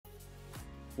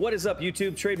What is up,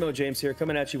 YouTube? TradeModeJames here,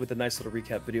 coming at you with a nice little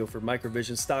recap video for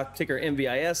Microvision stock ticker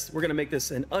MVIS. We're going to make this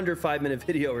an under 5-minute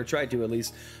video, or try to at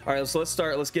least. All right, so let's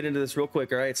start. Let's get into this real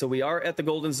quick. All right, so we are at the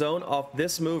golden zone off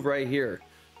this move right here.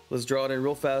 Let's draw it in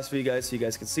real fast for you guys so you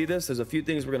guys can see this. There's a few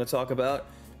things we're going to talk about,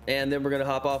 and then we're going to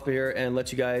hop off here and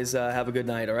let you guys have a good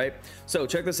night. All right, so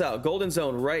check this out. Golden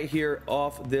zone right here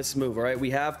off this move. All right, we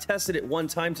have tested it one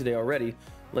time today already.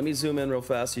 Let me zoom in real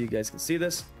fast so you guys can see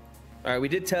this. All right, we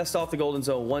did test off the golden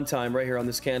zone one time right here on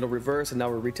this candle reverse, and now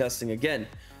we're retesting again.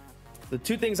 The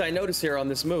two things I notice here on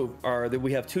this move are that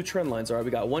we have two trend lines. All right,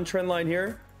 we got one trend line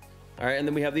here, all right, and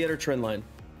then we have the other trend line.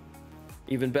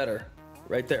 Even better,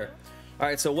 right there. All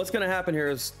right, so what's going to happen here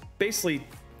is basically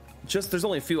just there's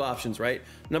only a few options, right?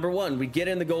 Number one, we get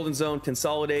in the golden zone,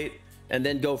 consolidate, and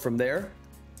then go from there.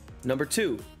 Number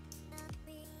two,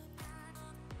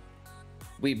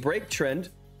 we break trend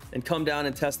and come down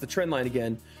and test the trend line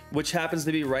again, which happens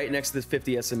to be right next to this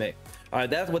 50 SMA. All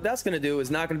right, what that's going to do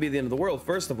is not going to be the end of the world.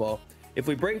 First of all, if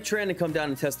we break trend and come down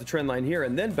and test the trend line here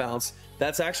and then bounce,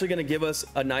 that's actually going to give us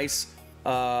a nice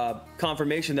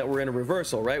confirmation that we're in a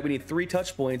reversal, right? We need 3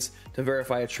 touch points to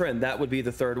verify a trend. That would be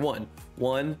the third one.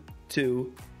 1,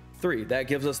 2, 3. That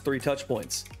gives us 3 touch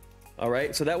points. All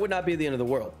right, so that would not be the end of the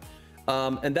world.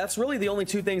 And that's really the only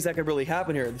two things that could really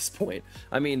happen here at this point.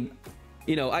 I mean,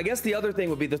 you know, I guess the other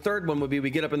thing would be, the third one would be we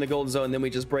get up in the golden zone and then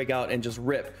we just break out and just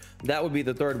rip. That would be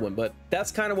the third one, but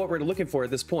that's kind of what we're looking for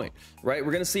at this point, right?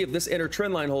 We're going to see if this inner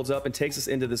trend line holds up and takes us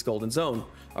into this golden zone.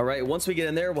 All right, once we get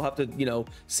in there, we'll have to, you know,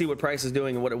 see what price is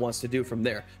doing and what it wants to do from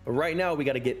there. But right now we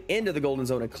got to get into the golden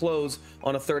zone and close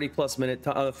on a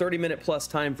 30-minute plus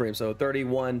time frame, so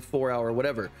 31, 4 hour,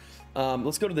 whatever.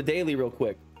 Let's go to the daily real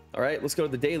quick. All right, let's go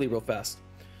to the daily real fast.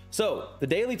 So the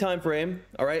daily time frame,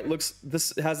 all right,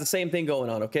 this has the same thing going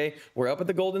on. Okay, we're up at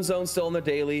the golden zone still in the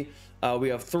daily. We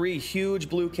have 3 huge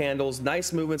blue candles,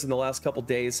 nice movements in the last couple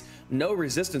days, no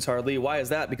resistance hardly. Why is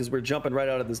that? Because we're jumping right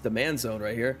out of this demand zone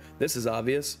right here. This is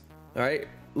obvious. All right,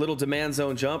 little demand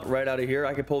zone jump right out of here.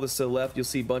 I can pull this to the left. You'll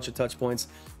see a bunch of touch points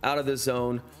out of this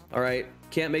zone. All right,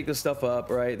 can't make this stuff up.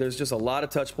 All right, there's just a lot of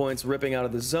touch points ripping out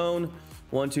of the zone.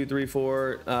 1, 2, 3,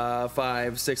 4,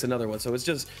 5, 6, another one. So it's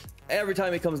just every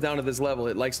time it comes down to this level,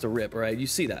 it likes to rip. Right, you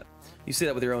see that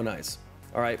with your own eyes.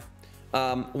 All right,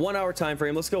 1 hour time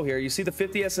frame. Let's go here. You see the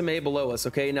 50 SMA below us.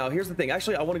 Okay, now here's the thing.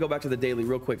 Actually, I want to go back to the daily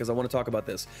real quick because I want to talk about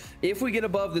this. If we get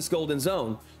above this golden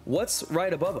zone, what's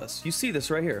right above us? You see this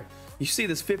right here. You see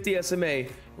this 50 SMA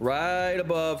right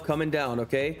above coming down.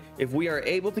 Okay, if we are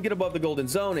able to get above the golden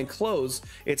zone and close,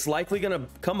 it's likely going to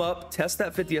come up, test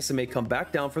that 50 SMA, come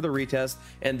back down for the retest,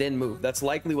 and then move. That's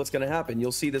likely what's going to happen.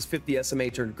 You'll see this 50 SMA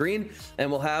turn green,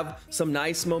 and we'll have some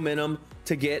nice momentum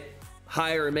to get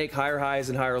higher and make higher highs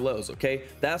and higher lows. Okay,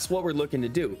 that's what we're looking to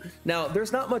do. Now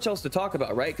there's not much else to talk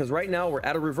about, right? Because right now we're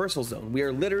at a reversal zone. We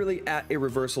are literally at a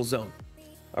reversal zone.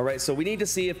 All right, so we need to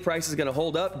see if price is going to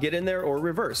hold up, get in there, or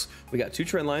reverse. We got 2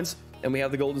 trend lines, and we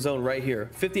have the golden zone right here.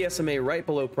 50 SMA right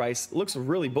below price. Looks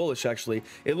really bullish, actually.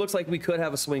 It looks like we could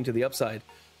have a swing to the upside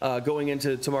going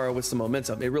into tomorrow with some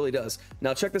momentum. It really does.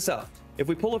 Now check this out. If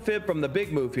we pull a fib from the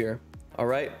big move here, all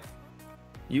right,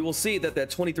 you will see that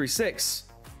 23.6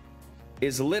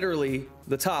 is literally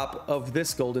the top of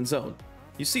this golden zone.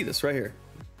 You see this right here.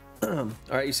 All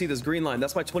right, you see this green line.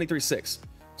 That's my 23.6.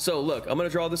 So look, I'm going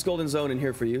to draw this golden zone in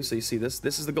here for you. So you see this.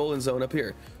 This is the golden zone up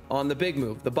here on the big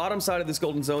move. The bottom side of this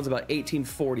golden zone is about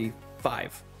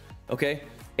 1845. Okay,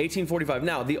 1845.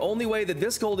 Now, the only way that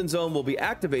this golden zone will be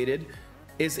activated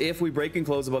is if we break and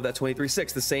close above that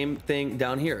 23.6. The same thing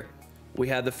down here. We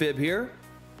had the fib here.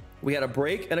 We had a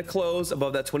break and a close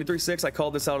above that 23.6. I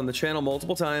called this out on the channel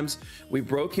multiple times. We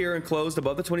broke here and closed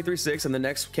above the 23.6, and the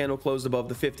next candle closed above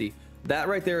the 50. That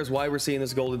right there is why we're seeing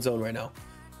this golden zone right now.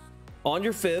 On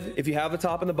your fib, if you have the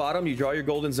top and the bottom, you draw your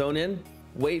golden zone in,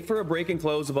 wait for a break and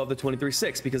close above the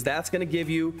 23.6, because that's going to give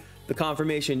you the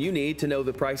confirmation you need to know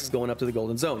the price is going up to the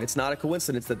golden zone. It's not a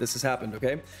coincidence that this has happened,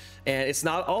 okay? And it's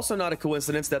also not a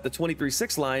coincidence that the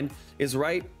 23.6 line is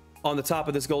right on the top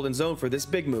of this golden zone for this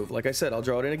big move. Like I said, I'll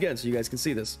draw it in again so you guys can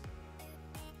see this.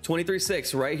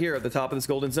 23.6 right here at the top of this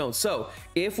golden zone. So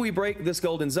if we break this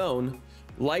golden zone,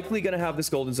 likely going to have this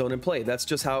golden zone in play. That's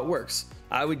just how it works.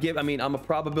 I mean, I'm a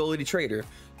probability trader.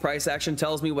 Price action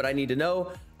tells me what I need to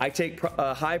know. I take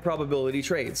high probability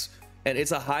trades, and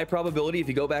it's a high probability. If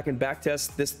you go back and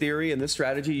backtest this theory and this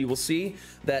strategy, you will see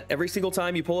that every single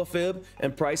time you pull a fib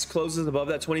and price closes above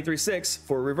that 23.6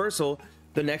 for a reversal,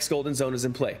 the next golden zone is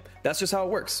in play. That's just how it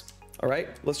works. All right,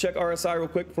 let's check RSI real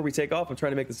quick before we take off. I'm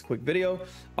trying to make this a quick video.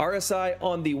 RSI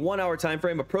on the 1 hour time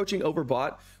frame approaching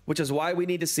overbought, which is why we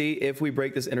need to see if we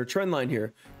break this inner trend line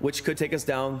here, which could take us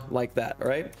down like that. All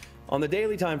right, On the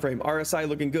daily time frame, RSI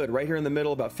looking good right here in the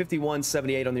middle, about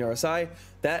 51.78 on the RSI.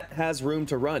 That has room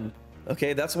to run.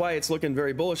 Okay, that's why it's looking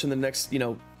very bullish in the next,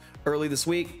 early this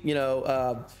week,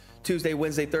 Tuesday,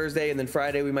 Wednesday, Thursday, and then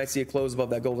Friday we might see a close above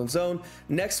that golden zone.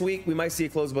 Next week we might see a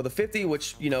close above the 50,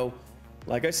 which,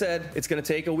 like I said, it's going to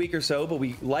take a week or so, but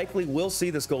we likely will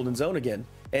see this golden zone again.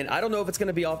 And I don't know if it's going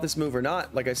to be off this move or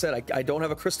not. Like I said, I don't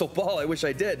have a crystal ball. I wish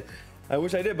I did,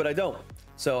 but I don't.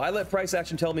 So I let price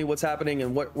action tell me what's happening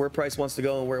and where price wants to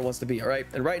go and where it wants to be. All right,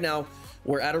 and right now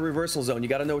we're at a reversal zone. You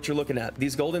got to know what you're looking at.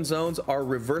 These golden zones are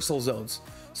reversal zones,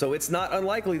 so it's not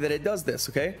unlikely that it does this.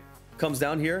 Okay, comes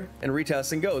down here and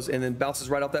retests and goes, and then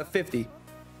bounces right off that 50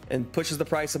 and pushes the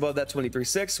price above that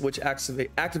 23.6, which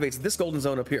activates this golden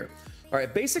zone up here. All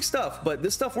right, basic stuff, but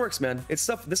this stuff works, man. This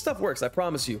stuff works, I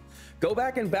promise you. Go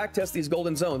back and back test these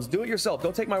golden zones. Do it yourself.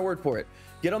 Don't take my word for it.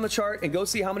 Get on the chart and go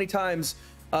see how many times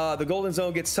the golden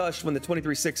zone gets touched when the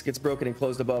 23.6 gets broken and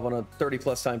closed above on a 30-minute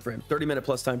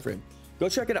plus time frame. Go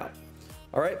check it out.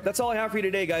 All right, that's all I have for you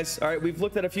today, guys. All right, we've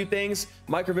looked at a few things.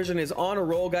 Microvision is on a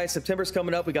roll, guys. September's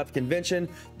coming up. We got the convention.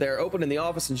 They're open in the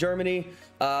office in Germany.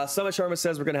 Summit Sharma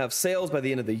says we're going to have sales by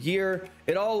the end of the year.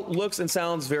 It all looks and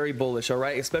sounds very bullish, all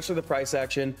right, especially the price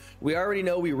action. We already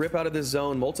know we rip out of this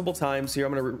zone multiple times. Here,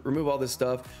 I'm going to remove all this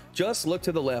stuff. Just look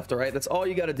to the left, all right? That's all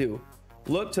you got to do.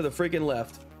 Look to the freaking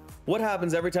left. What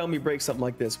happens every time we break something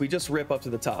like this? We just rip up to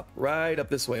the top, right up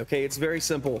this way, okay? It's very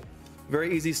simple.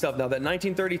 Very easy stuff. Now that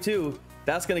 1932,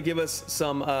 that's going to give us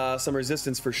some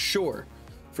resistance for sure.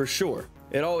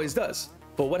 It always does.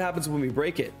 But what happens when we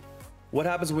break it? What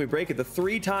happens when we break it? The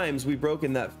 3 times we broke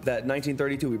in that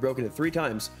 1932, we broke it 3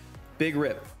 times. Big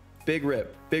rip, big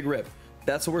rip, big rip.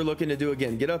 That's what we're looking to do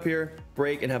again. Get up here,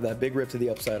 break, and have that big rip to the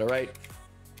upside. All right.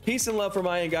 Peace and love from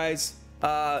my end, guys.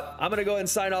 I'm going to go ahead and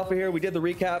sign off here. We did the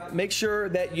recap. Make sure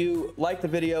that you like the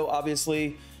video,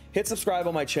 obviously. Hit subscribe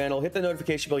on my channel, hit the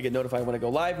notification bell to get notified when I go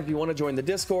live. If you want to join the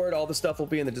Discord, all the stuff will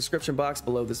be in the description box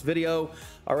below this video.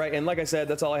 All right, and like I said,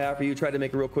 that's all I have for you. Tried to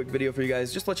make a real quick video for you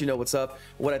guys, just to let you know what's up,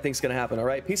 what I think is going to happen. All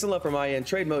right, peace and love from my end.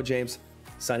 Trade Mode James,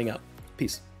 signing out.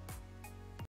 Peace.